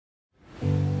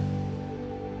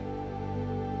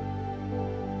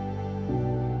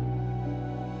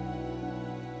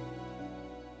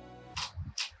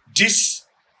this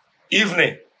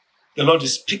evening, the Lord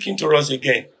is speaking to us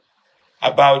again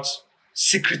about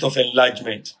secret of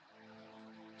enlargement.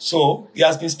 So he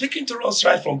has been speaking to us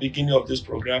right from the beginning of this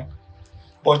program.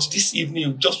 But this evening,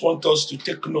 we just want us to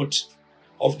take note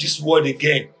of this word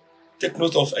again. Take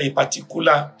note of a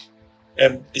particular,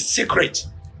 a secret,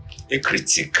 a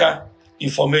critical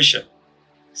information.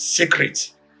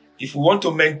 Secret. If we want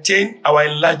to maintain our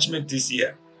enlargement this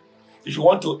year, if we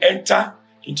want to enter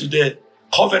into the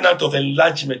covenant of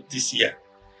enlargement this year,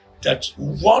 that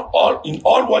in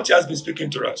all what he has been speaking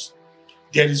to us,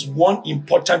 there is one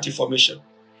important information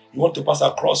we want to pass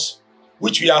across,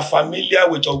 which we are familiar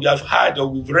with, or we have heard, or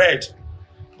we've read,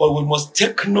 but we must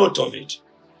take note of it.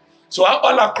 So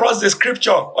all across the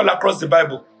scripture, all across the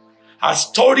Bible, are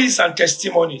stories and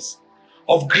testimonies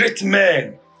of great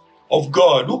men of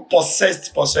God who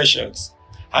possessed possessions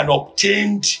and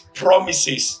obtained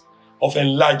promises of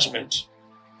enlargement.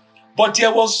 But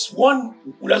there was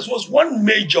one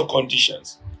major condition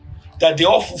that they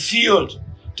all fulfilled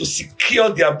to secure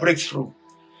their breakthrough.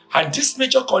 And this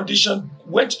major condition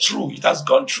went through, it has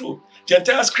gone through the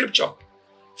entire scripture.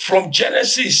 From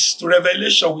Genesis to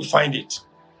Revelation, we find it.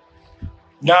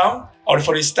 Now, or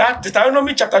for a start,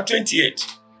 Deuteronomy chapter 28,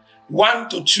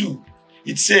 1-2,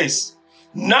 it says,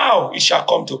 "Now it shall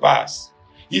come to pass,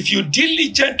 if you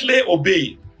diligently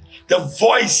obey the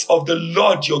voice of the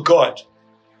Lord your God,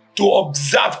 to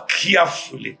observe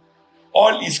carefully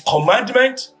all his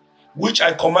commandments, which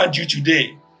I command you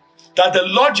today, that the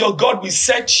Lord your God will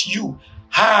set you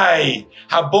high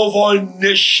above all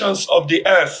nations of the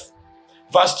earth."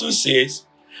 Verse 2 says,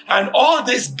 "And all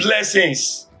these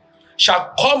blessings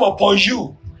shall come upon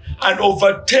you and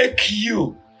overtake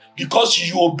you, because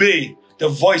you obey the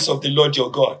voice of the Lord your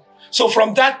God." So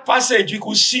from that passage, we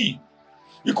could see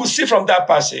from that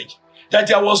passage that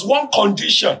there was one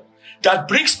condition that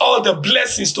brings all the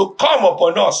blessings to come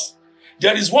upon us.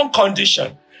 There is one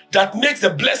condition that makes the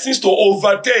blessings to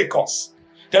overtake us.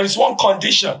 There is one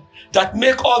condition that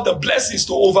makes all the blessings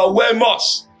to overwhelm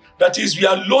us. That is, we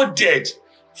are loaded,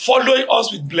 following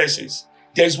us with blessings.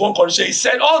 There is one condition. He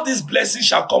said, all these blessings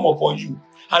shall come upon you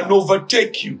and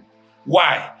overtake you.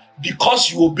 Why?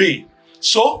 Because you obey.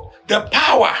 So the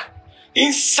power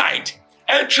inside,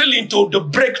 entering into the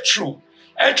breakthrough,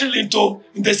 entering into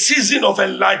the season of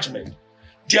enlargement,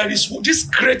 there is this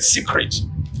great secret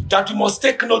that we must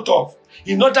take note of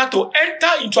in order to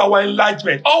enter into our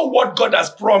enlargement. All what God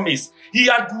has promised, he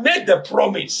had made the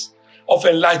promise of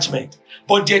enlargement,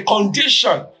 but the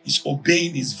condition is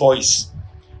obeying his voice,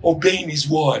 obeying his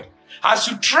word. As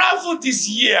you travel this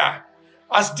year,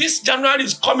 as this January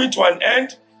is coming to an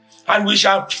end, and we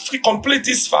shall complete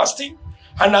this fasting,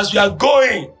 and as we are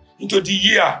going into the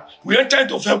year, we enter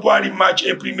into February, March,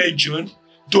 April, May, June,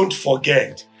 don't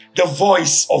forget the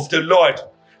voice of the Lord,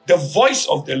 the voice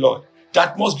of the Lord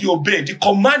that must be obeyed, the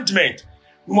commandment.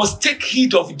 We must take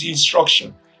heed of the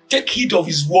instruction, take heed of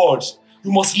his words.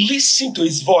 We must listen to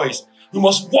his voice. We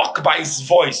must walk by his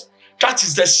voice. That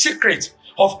is the secret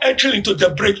of entering into the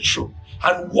breakthrough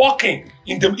and walking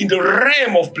in the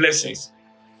realm of blessings.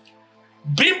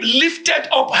 Being lifted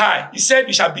up high. He said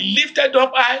we shall be lifted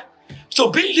up high. So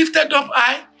being lifted up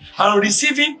high and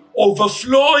receiving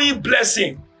overflowing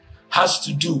blessing has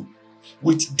to do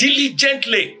with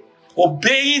diligently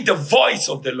obeying the voice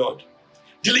of the Lord.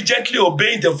 Diligently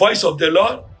obeying the voice of the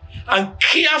Lord and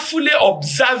carefully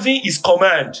observing his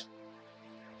command.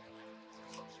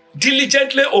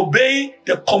 Diligently obeying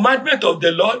the commandment of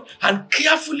the Lord and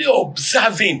carefully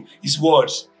observing his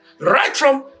words. Right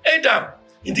from Adam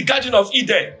in the Garden of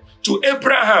Eden to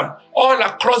Abraham, all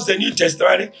across the New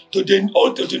Testament to the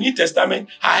Old to the New Testament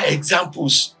are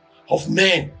examples of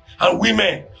men and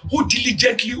women who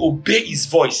diligently obey his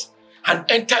voice and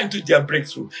enter into their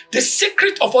breakthrough. The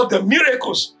secret of all the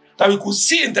miracles that we could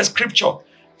see in the scripture,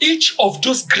 each of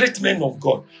those great men of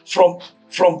God, from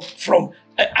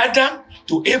Adam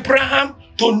to Abraham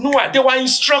to Noah, they were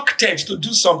instructed to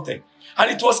do something. And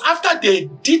it was after they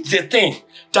did the thing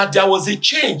that there was a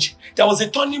change, there was a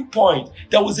turning point,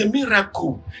 there was a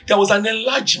miracle, there was an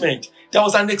enlargement, there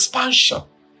was an expansion.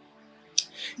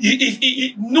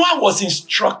 Noah was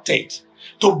instructed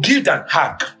to build an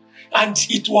ark. And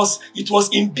it was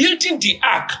in building the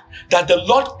ark that the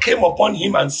Lord came upon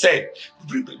him and said,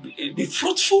 be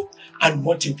fruitful and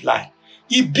multiply.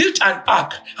 He built an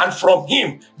ark, and from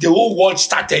him, the whole world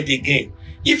started again.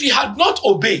 If he had not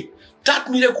obeyed,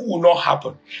 that miracle will not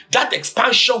happen. That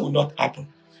expansion will not happen.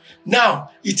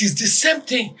 Now, it is the same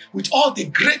thing with all the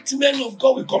great men of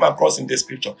God we come across in the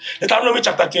scripture. Deuteronomy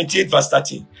chapter 28 verse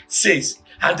 13 says,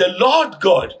 "And the Lord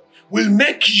God will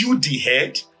make you the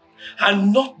head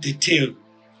and not the tail,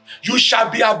 You shall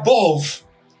be above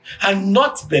and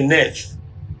not beneath.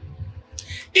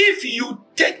 If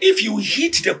you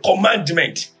heed the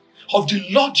commandment of the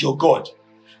Lord your God,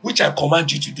 which I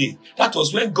command you today. That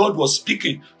was when God was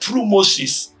speaking through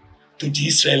Moses to the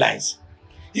Israelites.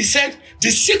 He said,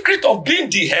 the secret of being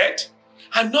the head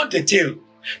and not the tail,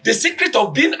 the secret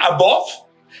of being above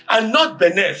and not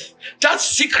beneath, that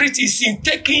secret is in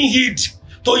taking heed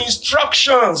to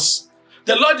instructions.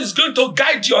 The Lord is going to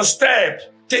guide your step.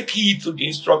 Take heed to the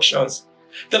instructions.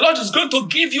 The Lord is going to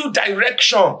give you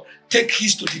direction. Take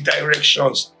heed to the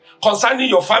directions. Concerning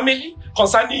your family,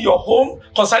 concerning your home,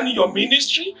 concerning your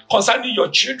ministry, concerning your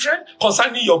children,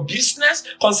 concerning your business,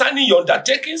 concerning your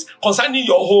undertakings, concerning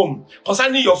your home,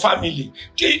 concerning your family.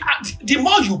 The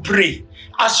more you pray,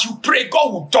 as you pray,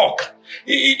 God will talk.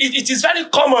 It is very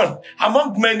common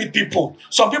among many people.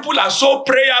 Some people are so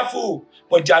prayerful,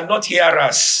 but they are not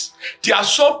hearers. They are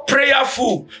so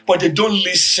prayerful, but they don't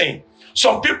listen.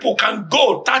 Some people can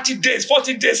go 30 days,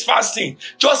 40 days fasting,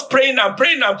 just praying and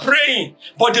praying and praying,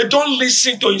 but they don't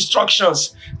listen to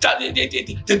instructions.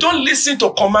 They don't listen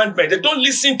to commandment. They don't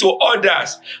listen to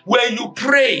orders. When you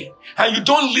pray and you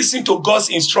don't listen to God's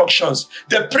instructions,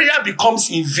 the prayer becomes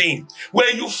in vain.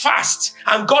 When you fast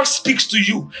and God speaks to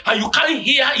you and you can't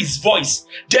hear his voice,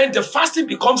 then the fasting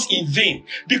becomes in vain,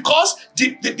 because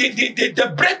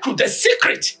the breakthrough, the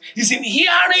secret is in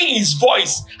hearing his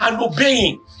voice and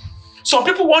obeying. Some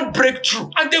people want breakthrough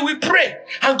and they will pray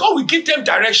and God will give them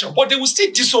direction, but they will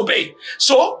still disobey.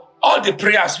 So all the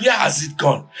prayers, where has it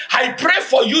gone? I pray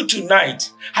for you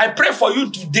tonight. I pray for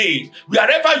you today,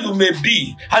 wherever you may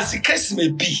be, as the case may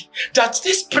be, that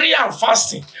this prayer and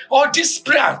fasting, or this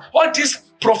prayer, or this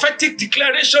prophetic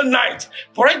declaration night,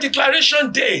 prophetic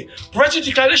declaration day, prophetic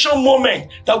declaration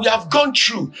moment that we have gone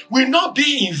through will not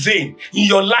be in vain in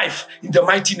your life, in the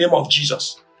mighty name of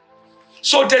Jesus.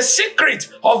 So the secret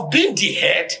of being the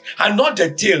head and not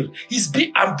the tail is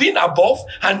being above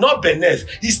and not beneath,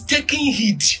 is taking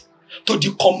heed to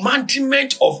the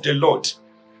commandment of the Lord.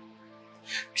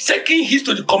 Taking heed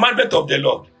to the commandment of the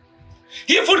Lord.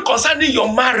 Even concerning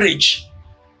your marriage,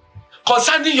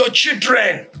 concerning your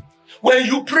children, when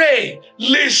you pray,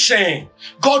 listen,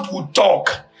 God will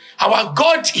talk. Our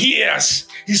God hears.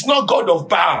 He's not God of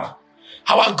Baal.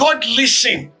 Our God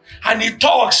listens and he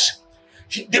talks.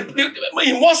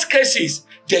 In most cases,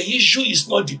 the issue is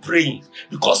not the praying,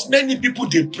 because many people,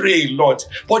 they pray a lot.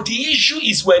 But the issue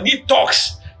is when he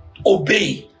talks,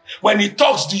 obey. When he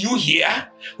talks, do you hear?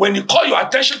 When he calls your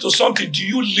attention to something, do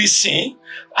you listen?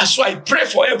 And so I pray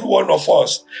for every one of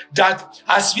us that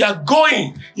as we are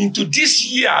going into this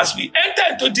year, as we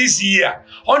enter into this year,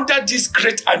 under this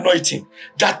great anointing,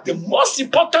 that the most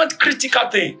important critical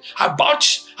thing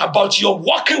about your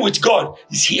walking with God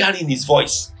is hearing his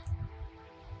voice.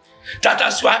 That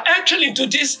as you are entering into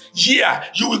this year,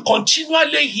 you will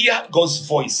continually hear God's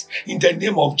voice in the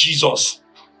name of Jesus.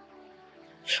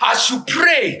 As you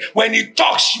pray, when he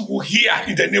talks, you will hear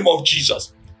in the name of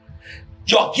Jesus.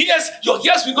 Your ears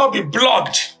will not be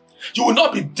blocked. You will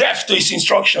not be deaf to his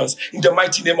instructions in the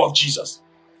mighty name of Jesus.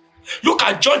 Look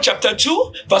at John chapter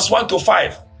 2, verse 1 to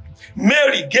 5.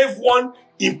 Mary gave one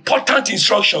important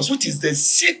instructions, which is the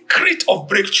secret of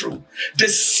breakthrough, the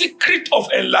secret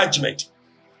of enlargement.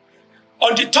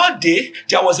 On the third day,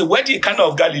 there was a wedding in Cana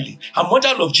of Galilee. A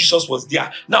mother of Jesus was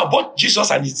there. Now, both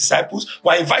Jesus and his disciples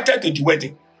were invited to the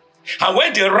wedding. And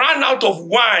when they ran out of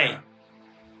wine,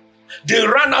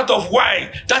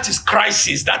 that is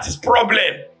crisis, that is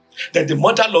problem. Then the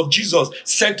mother of Jesus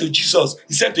said to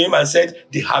him and said,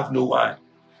 they have no wine.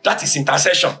 That is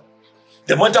intercession.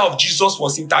 The mother of Jesus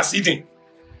was interceding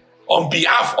on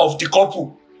behalf of the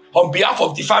couple, on behalf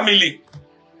of the family.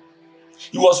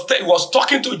 He was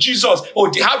talking to Jesus. Oh,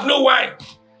 they have no wine.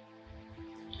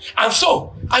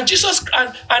 And Jesus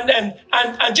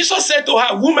said to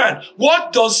her, woman,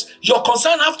 what does your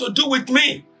concern have to do with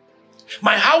me?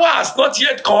 My hour has not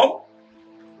yet come.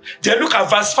 Then look at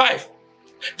verse 5.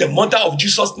 The mother of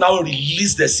Jesus now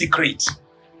released the secret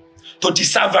to the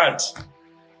servant.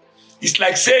 It's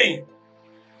like saying,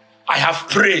 I have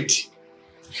prayed.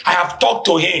 I have talked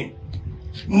to him.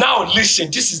 Now listen,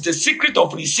 this is the secret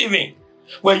of receiving.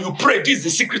 When you pray, this is the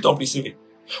secret of receiving.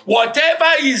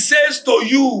 Whatever he says to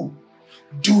you,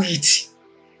 do it.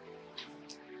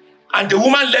 And the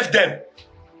woman left them.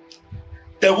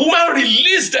 The woman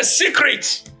released the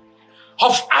secret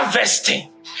of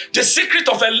harvesting, the secret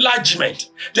of enlargement,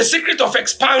 the secret of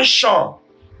expansion.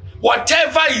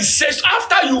 Whatever he says,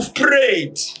 after you've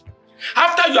prayed,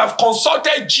 after you have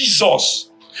consulted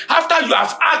Jesus, after you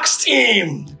have asked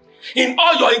him, in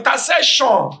all your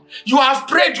intercession, you have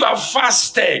prayed, you have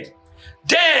fasted,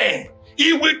 then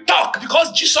he will talk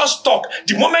because Jesus talked.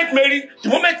 The moment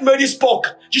Mary spoke,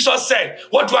 Jesus said,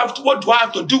 what do I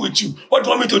have to do with you? What do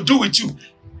you want me to do with you?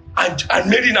 And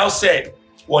Mary now said,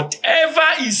 whatever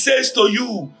he says to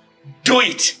you, do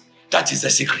it. That is the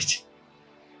secret.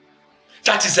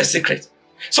 That is the secret.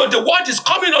 So the word is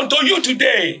coming unto you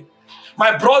today.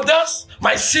 My brothers,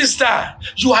 my sister,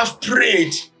 you have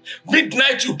prayed.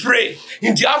 Midnight you pray.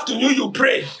 In the afternoon you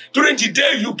pray. During the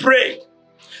day you pray.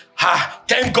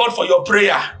 Thank God for your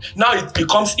prayer. Now it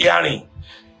becomes hearing.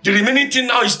 The remaining thing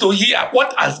now is to hear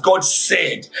what has God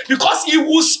said. Because he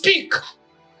will speak.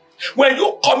 When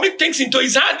you commit things into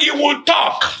his hand, he will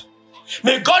talk.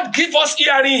 May God give us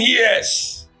hearing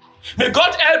ears. May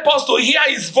God help us to hear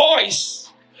his voice.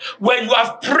 When you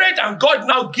have prayed and God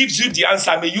now gives you the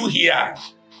answer, may you hear.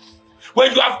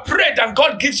 When you have prayed and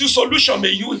God gives you solution,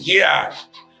 may you hear.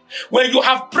 When you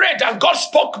have prayed and God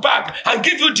spoke back and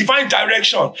give you divine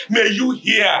direction, may you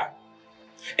hear.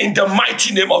 In the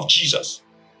mighty name of Jesus.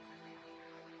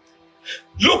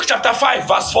 Luke chapter 5,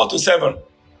 verse 4 to 7.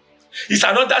 It's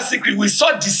another secret. We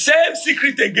saw the same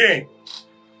secret again.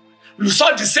 We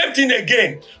saw the same thing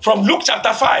again from Luke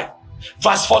chapter 5,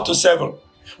 verse 4 to 7.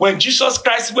 When Jesus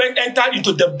Christ entered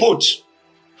into the boat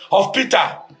of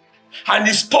Peter, and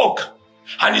he spoke,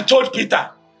 and he told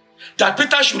Peter that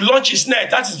Peter should launch his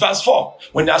net. That is verse 4.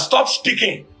 When they stopped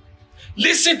speaking,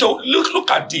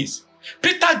 look at this.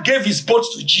 Peter gave his boat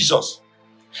to Jesus,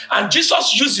 and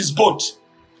Jesus used his boat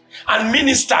and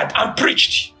ministered and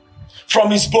preached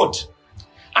from his boat.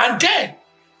 And then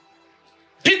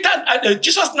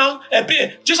Jesus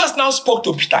now spoke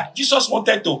to Peter. Jesus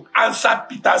wanted to answer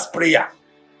Peter's prayer.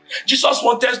 Jesus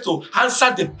wanted to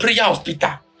answer the prayer of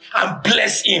Peter and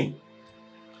bless him.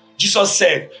 Jesus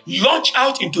said, launch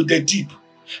out into the deep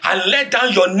and let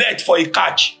down your net for a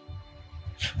catch.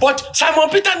 But Simon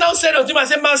Peter now said unto him, I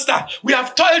said, Master, we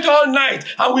have toiled all night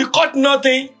and we caught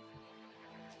nothing.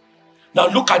 Now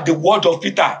look at the word of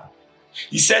Peter.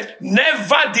 He said,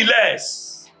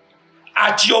 nevertheless,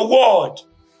 at your word,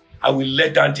 I will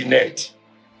let down the net.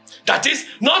 That is,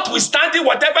 notwithstanding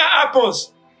whatever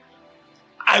happens,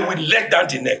 I will let down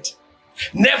the net.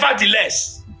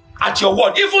 Nevertheless, at your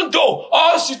word, even though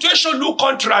all situations look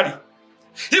contrary,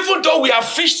 even though we have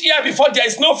fished here before there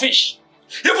is no fish,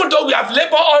 even though we have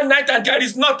labored all night and there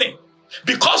is nothing,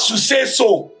 because you say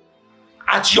so,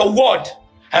 at your word,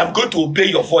 I am going to obey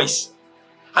your voice.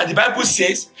 And the Bible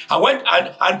says,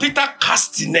 and Peter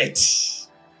cast the net.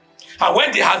 And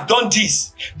when they had done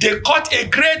this, they caught a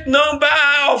great number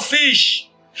of fish,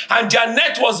 and their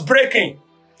net was breaking.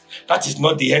 That is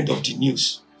not the end of the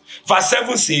news. Verse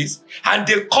 7 says, and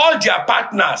they called their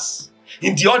partners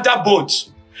in the other boat,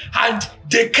 and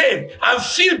they came and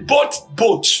filled both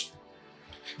boats.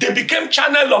 They became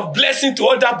channel of blessing to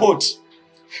other boats.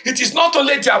 It is not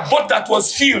only their boat that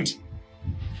was filled.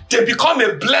 They become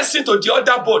a blessing to the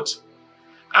other boat.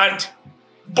 And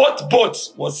both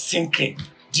boats was sinking.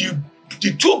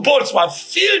 The two boats were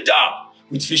filled up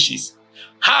with fishes.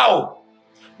 How?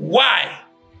 Why?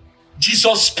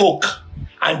 Jesus spoke,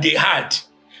 and they heard,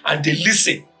 and they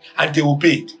listened, and they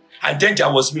obeyed. And then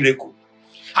there was miracle.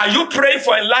 Are you praying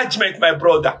for enlargement, my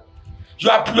brother? You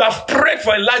have prayed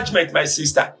for enlargement, my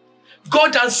sister.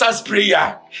 God answers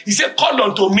prayer. He said, call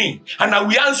unto me, and I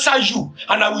will answer you,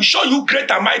 and I will show you great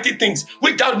and mighty things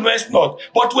which thou knowest not.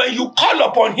 But when you call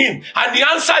upon him, and he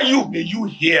answer you, may you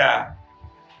hear.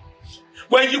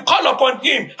 When you call upon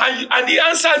him, and he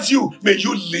answers you, may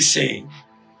you listen.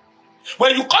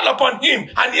 When you call upon him,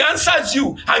 and he answers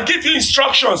you, and give you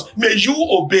instructions, may you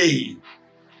obey.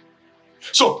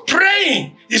 So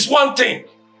praying is one thing.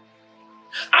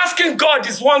 Asking God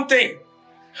is one thing.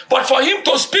 But for him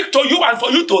to speak to you and for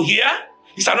you to hear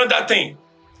is another thing.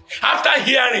 After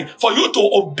hearing, for you to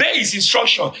obey his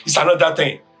instruction is another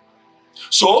thing.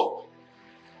 So,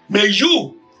 may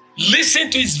you listen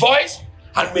to his voice,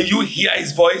 and may you hear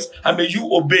his voice, and may you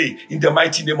obey in the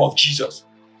mighty name of Jesus.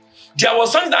 There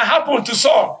was something that happened to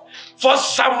Saul. 1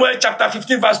 Samuel chapter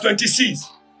 15 verse 26.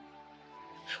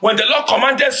 When the Lord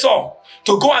commanded Saul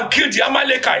to go and kill the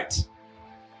Amalekites,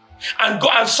 and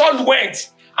Saul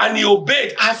went, and he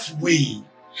obeyed halfway.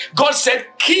 God said,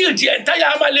 kill the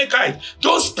entire Amalekite.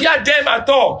 Don't spare them at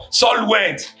all. Saul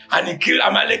went, and he killed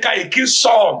Amalekite. He killed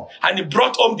Saul, and he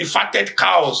brought home the fatted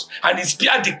cows. And he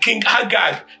spared the king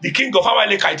Agag, the king of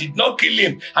Amalekite. Did not kill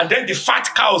him. And then the fat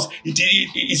cows,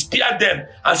 he spared them.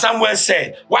 And Samuel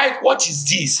said, what is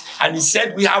this? And he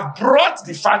said, we have brought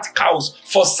the fat cows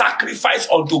for sacrifice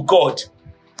unto God.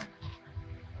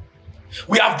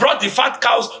 We have brought the fat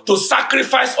cows to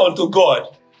sacrifice unto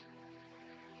God.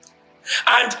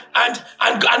 And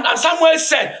Samuel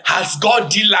said, has God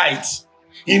delight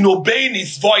in obeying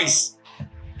his voice.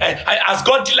 And as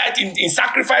God delights in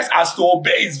sacrifice as to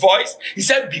obey his voice, he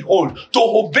said, behold, to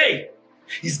obey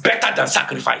is better than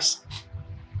sacrifice.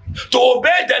 To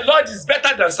obey the Lord is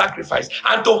better than sacrifice,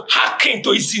 and to hearken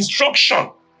to his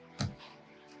instruction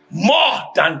more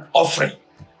than offering.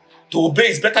 To obey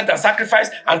is better than sacrifice,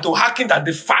 and to hearken than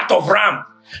the fat of ram.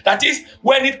 That is,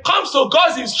 when it comes to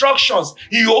God's instructions,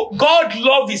 God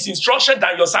loves his instruction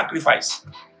than your sacrifice.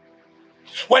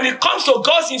 When it comes to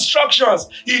God's instructions,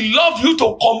 he loves you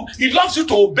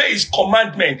to obey his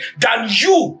commandment than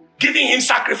you giving him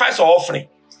sacrifice or offering.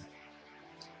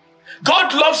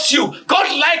 God loves you.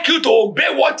 God likes you to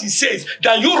obey what he says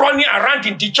than you running around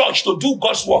in the church to do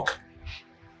God's work.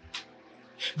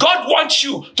 God wants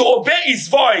you to obey his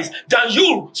voice than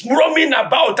you roaming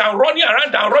about and running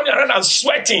around and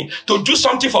sweating to do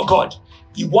something for God.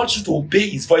 He wants you to obey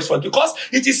his voice for, because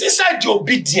it is inside the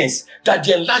obedience that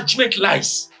the enlargement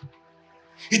lies.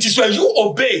 It is when you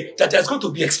obey that there's going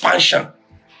to be expansion.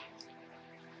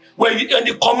 When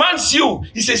he commands you,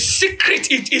 it's a secret.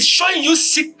 It is showing you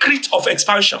secret of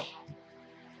expansion.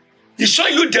 He's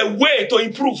showing you the way to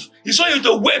improve. He's showing you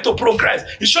the way to progress.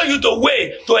 He's showing you the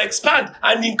way to expand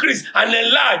and increase and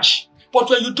enlarge. But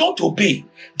when you don't obey,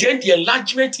 then the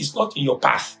enlargement is not in your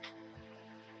path.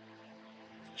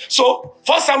 So,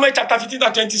 1 Samuel chapter 15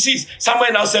 and 26,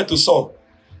 Samuel now said to Saul,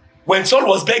 when Saul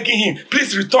was begging him,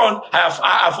 please return,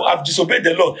 I have disobeyed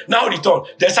the Lord, now return.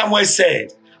 Then Samuel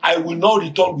said, I will not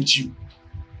return with you.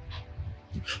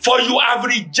 For you have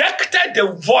rejected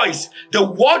the voice, the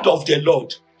word of the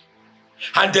Lord.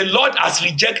 And the Lord has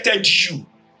rejected you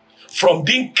from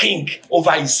being king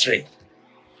over Israel.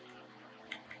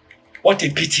 What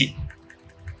a pity.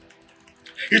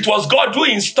 It was God who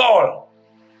installed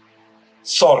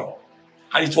Saul.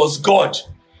 And it was God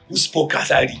who spoke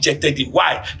as I rejected him.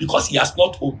 Why? Because he has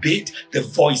not obeyed the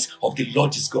voice of the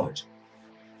Lord his God.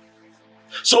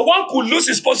 So one could lose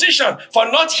his position for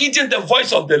not heeding the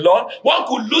voice of the Lord. One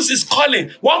could lose his calling.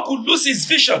 One could lose his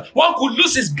vision. One could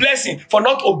lose his blessing for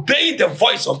not obeying the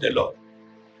voice of the Lord.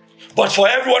 But for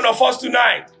every one of us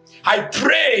tonight, I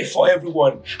pray for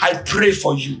everyone. I pray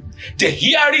for you. The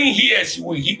hearing ears you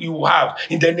will have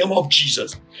in the name of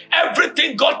Jesus.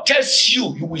 Everything God tells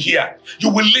you, you will hear. You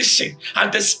will listen.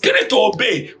 And the spirit to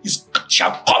obey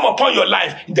shall come upon your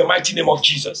life in the mighty name of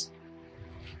Jesus.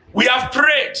 We have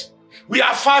prayed. We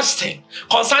are fasting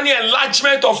concerning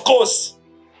enlargement, of course.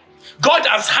 God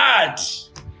has heard.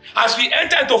 As we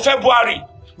enter into February,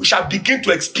 we shall begin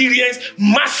to experience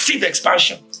massive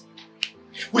expansion.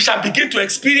 We shall begin to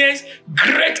experience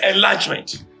great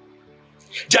enlargement.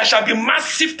 There shall be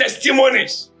massive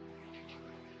testimonies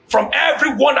from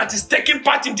everyone that is taking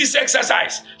part in this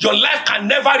exercise. Your life can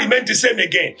never remain the same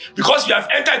again because you have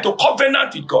entered into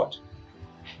covenant with God.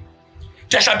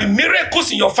 There shall be miracles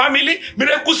in your family,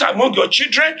 miracles among your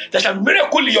children. There shall be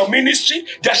miracles in your ministry.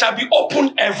 There shall be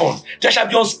open heaven. There shall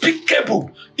be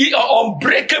unspeakable,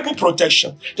 unbreakable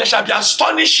protection. There shall be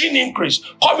astonishing increase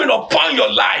coming upon your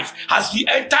life as we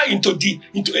enter into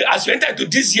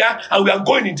this year, and we are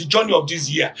going in the journey of this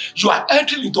year. You are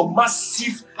entering into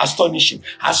massive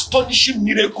astonishing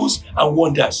miracles and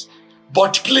wonders.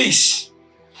 But please,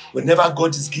 whenever God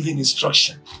is giving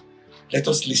instruction, let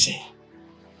us listen.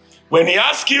 When he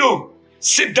asks you,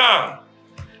 sit down,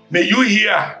 may you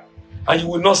hear and you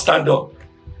will not stand up.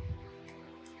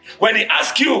 When he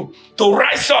asks you to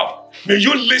rise up, may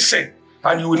you listen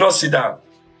and you will not sit down.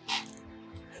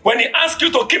 When he asks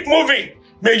you to keep moving,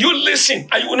 may you listen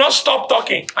and you will not stop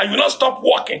talking and you will not stop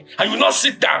walking and you will not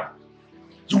sit down.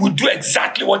 You will do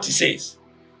exactly what he says.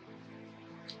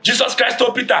 Jesus Christ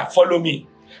told Peter, follow me.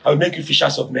 I will make you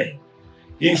fishers of men.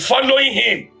 In following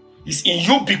him is in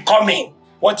you becoming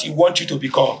what he wants you to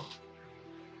become.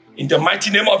 In the mighty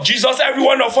name of Jesus, every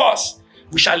one of us,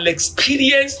 we shall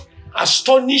experience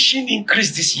astonishing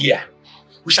increase this year.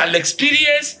 We shall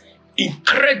experience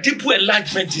incredible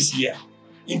enlargement this year.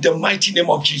 In the mighty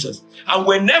name of Jesus. And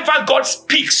whenever God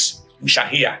speaks, we shall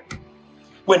hear.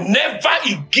 Whenever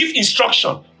he gives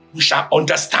instruction, we shall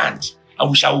understand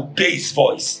and we shall obey his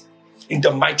voice. In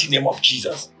the mighty name of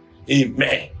Jesus.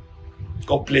 Amen.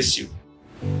 God bless you.